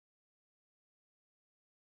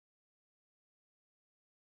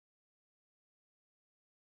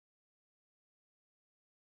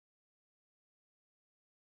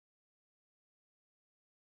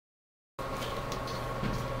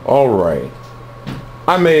Alright,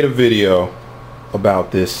 I made a video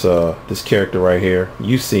about this this character right here.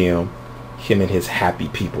 You see him and his happy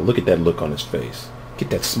people. Look at that look on his face. Get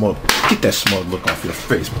that smug look off your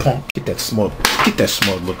face, punk. Get that smug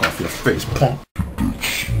look off your face, punk. I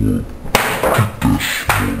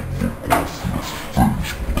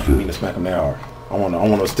need to smack him that hard. I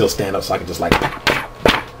want to still stand up so I can just like pow, pow,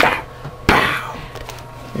 pow, pow,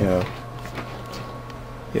 pow.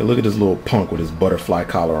 Yeah, look at this little punk with his butterfly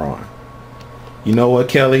collar on. You know what,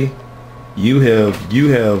 Kelly? You have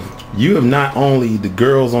not only the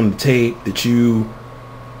girls on the tape that you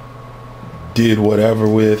did whatever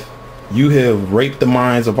with, you have raped the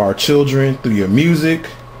minds of our children through your music.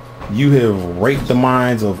 You have raped the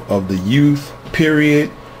minds of the youth, period.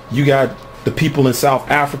 You got the people in South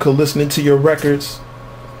Africa listening to your records,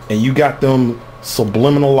 and you got them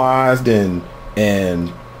subliminalized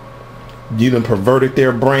and you done perverted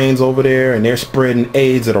their brains over there, and they're spreading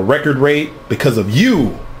AIDS at a record rate because of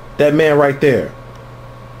you, that man right there.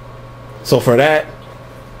 So for that,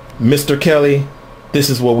 Mr. Kelly, this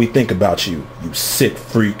is what we think about you, you sick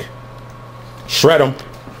freak. Shred him.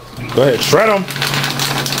 Go ahead, shred him.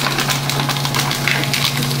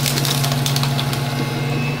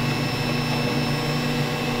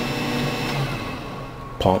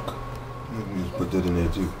 Punk. You just put that in there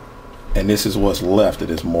too. And this is what's left of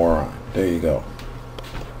this moron. There you go.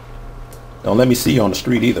 Don't let me see you on the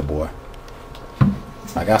street either, boy.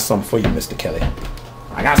 I got something for you, Mr. Kelly.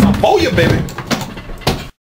 I got something for you, baby.